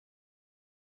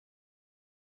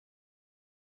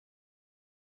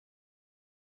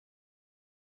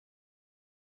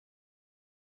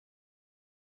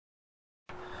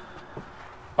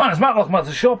Hi, it's Matt, welcome back to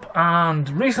the shop. And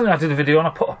recently I did a video and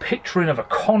I put a picture in of a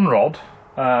conrod.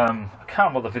 I can't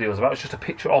remember what the video was about. It's just a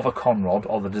picture of a conrod,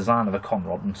 or the design of a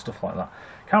conrod and stuff like that.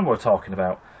 Can't remember what we're talking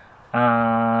about.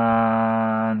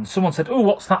 And someone said, "Oh,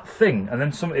 what's that thing?" And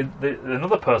then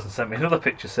another person sent me another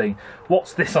picture saying,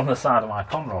 "What's this on the side of my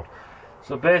conrod?"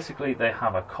 So basically they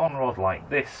have a conrod like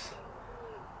this,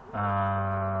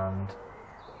 and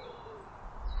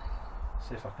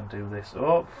see if I can do this.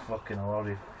 Oh, fucking I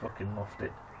already fucking muffed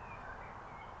it.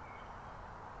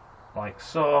 Like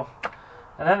so.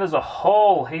 And then there's a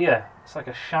hole here. It's like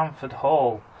a chamfered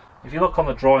hole. If you look on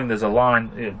the drawing, there's a line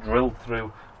drilled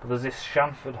through, but there's this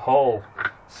chamfered hole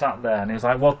sat there, and he was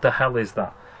like, "What the hell is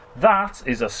that?" That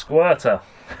is a squirter.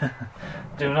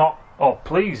 Do not, oh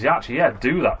please, actually, yeah,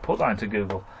 do that. Put that into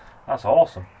Google. That's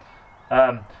awesome.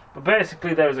 But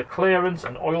basically there is a clearance,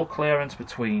 an oil clearance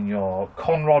between your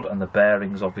conrod and the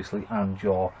bearings, obviously, and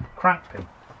your crank pin.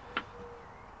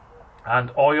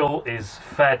 And oil is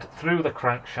fed through the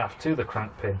crankshaft to the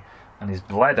crank pin and is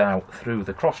bled out through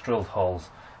the cross-drilled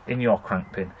holes in your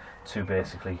crank pin to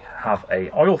basically have a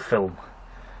oil film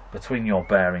between your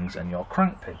bearings and your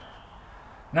crank pin.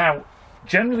 Now,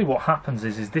 generally what happens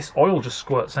is this oil just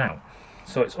squirts out.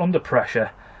 So it's under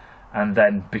pressure, and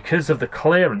then because of the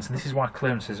clearance, and this is why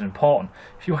clearance is important,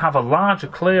 if you have a larger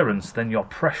clearance, then your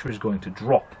pressure is going to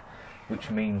drop,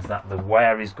 which means that the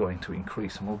wear is going to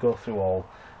increase. And we'll go through all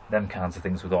them kinds of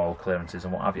things with oil clearances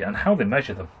and what have you, and how they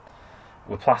measure them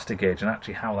with plastic gauge, and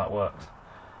actually how that works.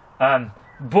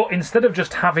 But instead of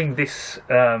just having this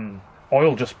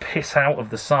oil just piss out of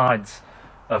the sides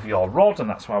of your rod, and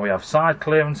that's why we have side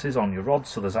clearances on your rods,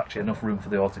 so there's actually enough room for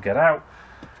the oil to get out.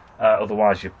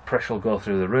 Otherwise your pressure will go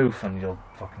through the roof and you'll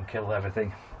fucking kill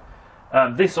everything.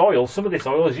 This oil, some of this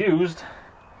oil is used,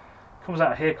 comes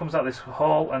out here, comes out this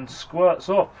hole and squirts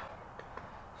up.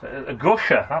 So a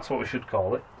gusher, that's what we should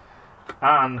call it.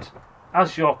 And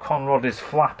as your conrod is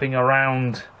flapping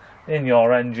around in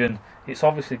your engine, it's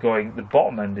obviously going, the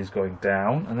bottom end is going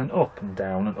down and then up and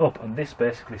down and up, and this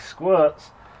basically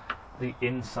squirts the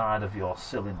inside of your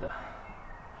cylinder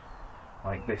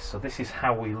like this. So this is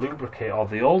how we lubricate, or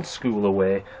the old school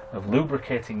way of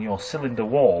lubricating your cylinder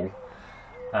wall,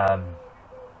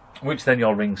 which then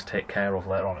your rings take care of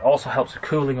later on. It also helps with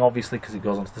cooling, obviously, because it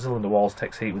goes onto the cylinder walls,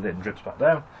 takes heat with it and drips back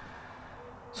down.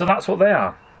 So that's what they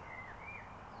are.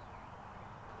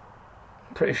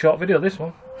 Pretty short video, this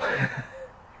one.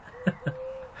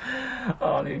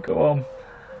 Oh, I need to go home.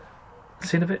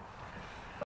 See you in a bit.